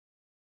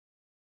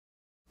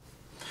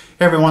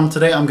Hey everyone,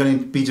 today I'm going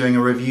to be doing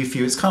a review for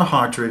you. It's kind of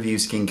hard to review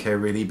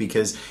skincare really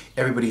because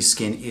everybody's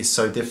skin is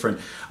so different.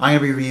 I'm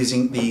going to be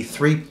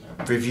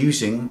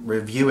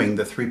reviewing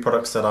the three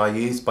products that I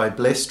use by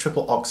Bliss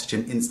Triple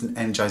Oxygen Instant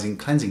Energizing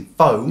Cleansing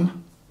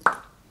Foam,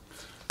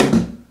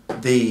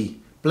 the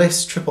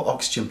Bliss Triple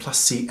Oxygen Plus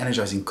C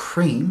Energizing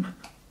Cream,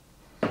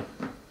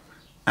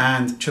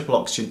 and Triple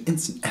Oxygen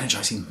Instant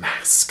Energizing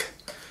Mask.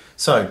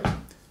 So,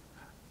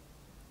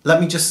 let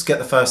me just get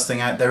the first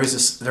thing out. There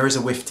is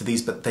a whiff to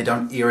these, but they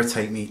don't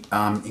irritate me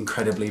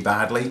incredibly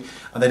badly.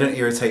 And they don't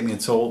irritate me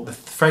at all. The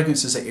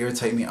fragrances that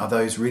irritate me are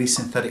those really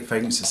synthetic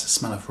fragrances that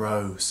smell of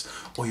rose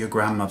or your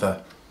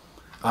grandmother.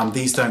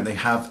 These don't. They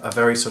have a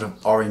very sort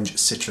of orange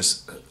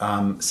citrus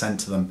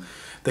scent to them.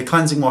 The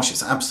cleansing wash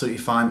is absolutely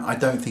fine. I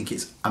don't think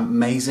it's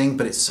amazing,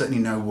 but it's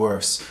certainly no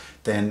worse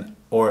than,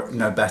 or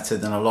no better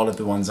than a lot of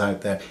the ones out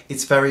there.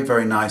 It's very,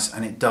 very nice,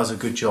 and it does a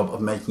good job of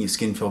making your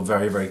skin feel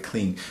very, very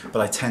clean.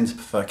 But I tend to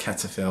prefer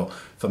Cetaphil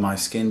for my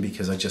skin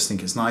because I just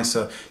think it's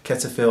nicer.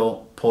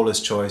 Cetaphil, Paula's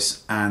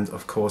Choice, and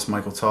of course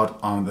Michael Todd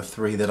are the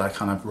three that I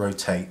kind of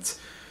rotate,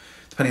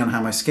 depending on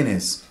how my skin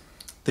is.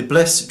 The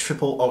Bliss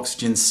Triple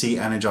Oxygen C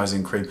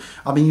Energizing Cream.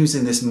 I've been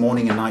using this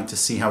morning and night to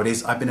see how it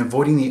is. I've been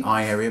avoiding the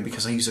eye area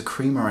because I use a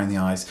cream around the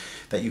eyes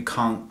that you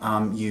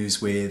can't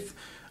use with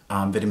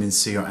vitamin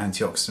C or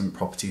antioxidant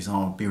properties, and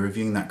I'll be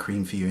reviewing that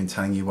cream for you and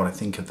telling you what I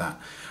think of that.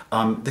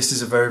 This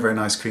is a very, very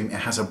nice cream.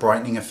 It has a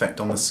brightening effect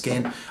on the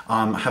skin.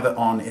 I have it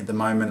on at the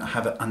moment. I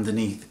have it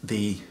underneath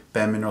the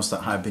Bare Minerals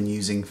that I've been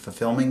using for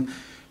filming.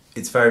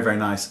 It's very, very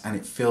nice, and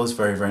it feels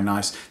very, very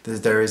nice.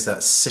 There is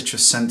that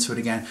citrus scent to it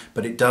again,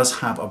 but it does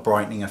have a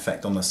brightening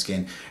effect on the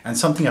skin. And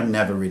something I've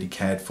never really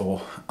cared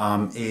for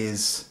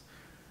is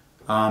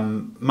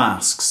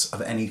masks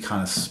of any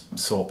kind of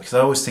sort, because I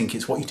always think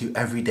it's what you do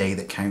every day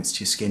that counts to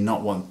your skin,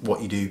 not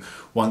what you do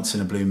once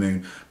in a blue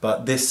moon.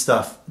 But this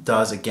stuff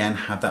does again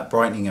have that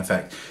brightening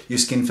effect. Your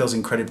skin feels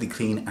incredibly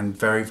clean and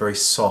very, very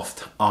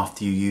soft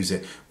after you use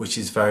it, which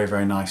is very,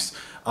 very nice.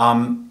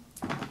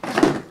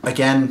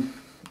 Again,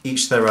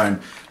 each their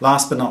own.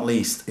 Last but not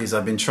least is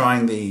I've been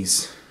trying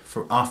these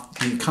for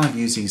after you kind of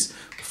use these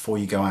before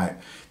you go out.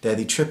 They're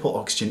the Triple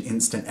Oxygen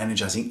Instant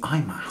Energizing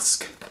Eye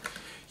Mask.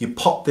 You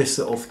pop this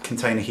little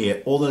container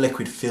here, all the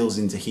liquid fills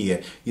into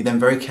here. You then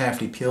very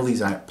carefully peel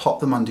these out, pop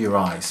them under your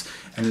eyes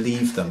and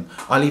leave them.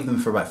 I leave them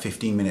for about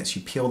 15 minutes.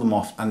 You peel them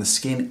off and the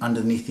skin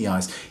underneath the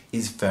eyes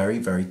is very,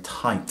 very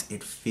tight.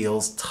 It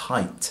feels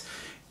tight.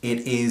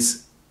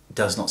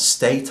 Does not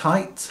stay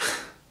tight,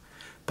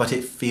 but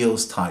it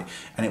feels tight,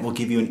 and it will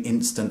give you an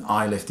instant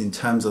eye lift in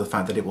terms of the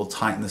fact that it will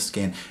tighten the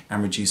skin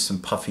and reduce some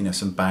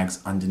puffiness and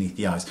bags underneath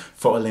the eyes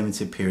for a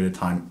limited period of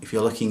time. If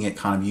you're looking at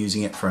kind of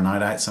using it for a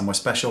night out somewhere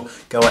special,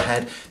 go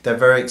ahead. They're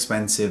very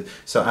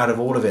expensive, so out of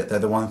all of it, they're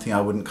the one thing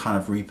I wouldn't kind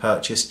of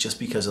repurchase just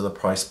because of the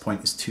price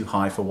point is too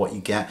high for what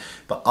you get.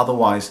 But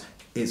otherwise,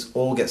 it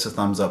all gets a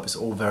thumbs up. It's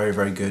all very,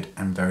 very good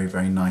and very,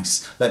 very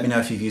nice. Let me know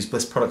if you've used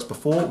Bliss products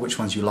before, which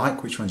ones you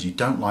like, which ones you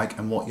don't like,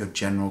 and what your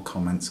general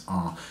comments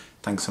are.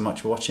 Thanks so much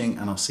for watching,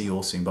 and I'll see you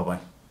all soon. Bye-bye.